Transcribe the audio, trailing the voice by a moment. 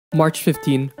March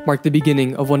 15 marked the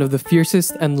beginning of one of the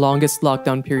fiercest and longest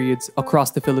lockdown periods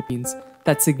across the Philippines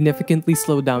that significantly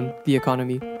slowed down the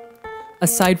economy.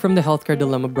 Aside from the healthcare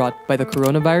dilemma brought by the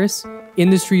coronavirus,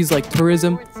 industries like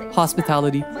tourism,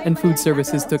 hospitality, and food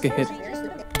services took a hit.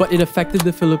 But it affected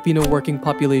the Filipino working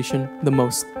population the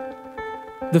most.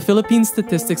 The Philippine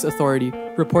Statistics Authority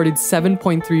reported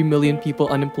 7.3 million people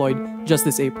unemployed just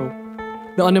this April.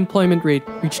 The unemployment rate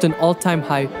reached an all-time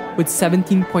high with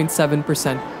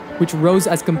 17.7%, which rose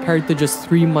as compared to just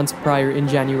 3 months prior in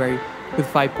January with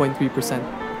 5.3%.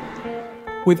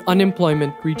 With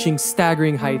unemployment reaching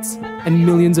staggering heights and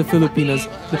millions of Filipinos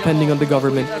depending on the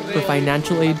government for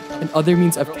financial aid and other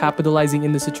means of capitalizing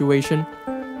in the situation,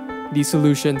 these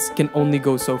solutions can only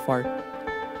go so far.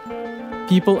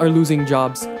 People are losing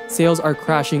jobs, sales are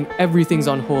crashing, everything's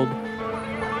on hold.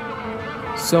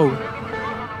 So,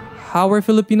 how are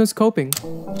Filipinos coping?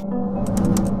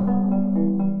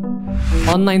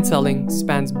 Online selling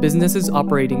spans businesses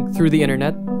operating through the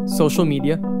internet, social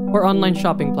media, or online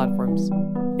shopping platforms.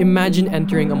 Imagine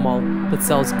entering a mall that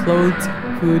sells clothes,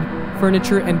 food,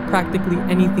 furniture, and practically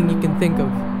anything you can think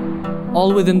of,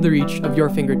 all within the reach of your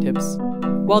fingertips.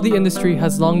 While the industry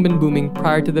has long been booming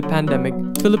prior to the pandemic,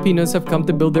 Filipinos have come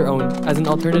to build their own as an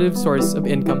alternative source of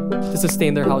income to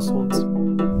sustain their households.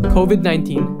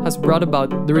 COVID-19 has brought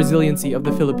about the resiliency of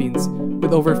the Philippines,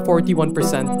 with over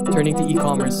 41% turning to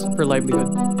e-commerce for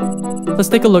livelihood. Let's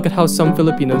take a look at how some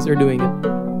Filipinos are doing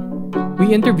it.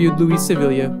 We interviewed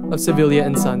Sevilla of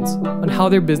Sevilla & Sons on how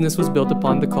their business was built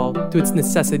upon the call to its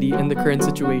necessity in the current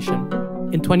situation.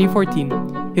 In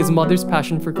 2014, his mother's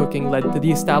passion for cooking led to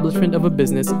the establishment of a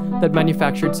business that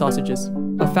manufactured sausages.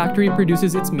 A factory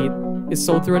produces its meat, is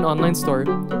sold through an online store,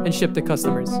 and shipped to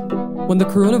customers. When the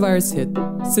coronavirus hit,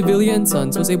 Sevilla &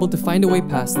 Sons was able to find a way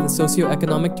past the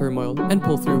socio-economic turmoil and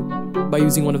pull through by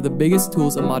using one of the biggest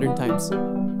tools of modern times: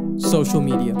 social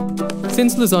media.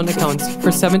 Since Luzon accounts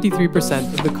for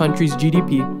 73% of the country's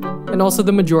GDP and also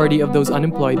the majority of those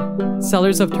unemployed,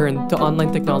 sellers have turned to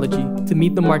online technology to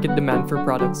meet the market demand for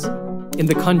products. In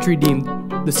the country deemed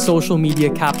the social media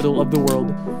capital of the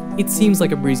world, it seems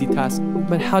like a breezy task,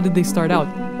 but how did they start out?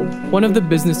 One of the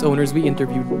business owners we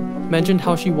interviewed mentioned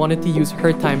how she wanted to use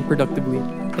her time productively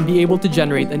and be able to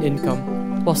generate an income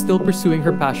while still pursuing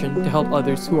her passion to help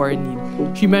others who are in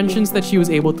need. She mentions that she was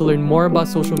able to learn more about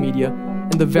social media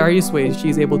and the various ways she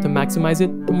is able to maximize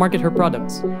it to market her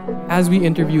products. As we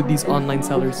interviewed these online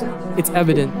sellers, it's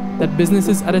evident that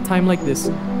businesses at a time like this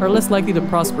are less likely to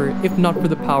prosper if not for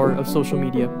the power of social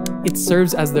media. It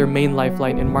serves as their main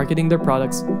lifeline in marketing their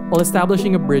products while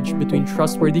establishing a bridge between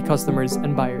trustworthy customers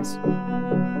and buyers.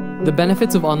 The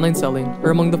benefits of online selling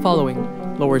are among the following: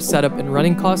 lower setup and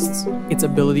running costs, its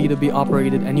ability to be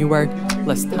operated anywhere,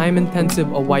 less time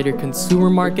intensive, a wider consumer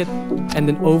market, and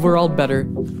an overall better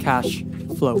cash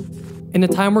flow. In a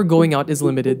time where going out is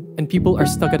limited and people are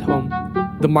stuck at home,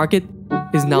 the market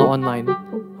is now online.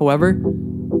 However,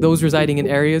 those residing in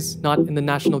areas not in the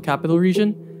national capital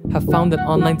region have found that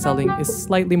online selling is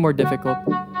slightly more difficult,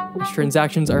 as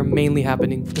transactions are mainly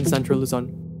happening in central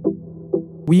Luzon.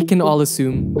 We can all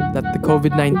assume that the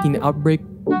COVID-19 outbreak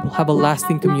will have a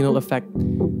lasting communal effect,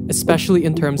 especially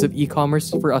in terms of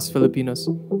e-commerce for us Filipinos.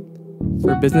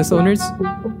 For business owners,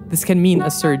 this can mean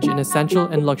a surge in essential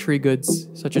and luxury goods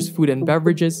such as food and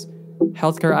beverages,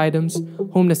 healthcare items,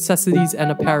 home necessities,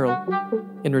 and apparel.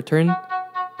 In return,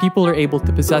 people are able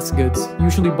to possess goods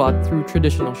usually bought through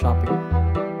traditional shopping.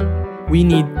 We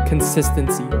need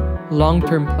consistency,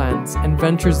 long-term plans, and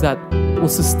ventures that will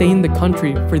sustain the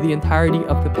country for the entirety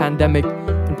of the pandemic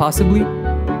and possibly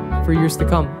for years to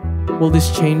come. Will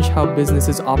this change how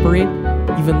businesses operate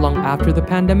even long after the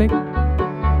pandemic?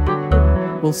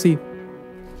 We'll see.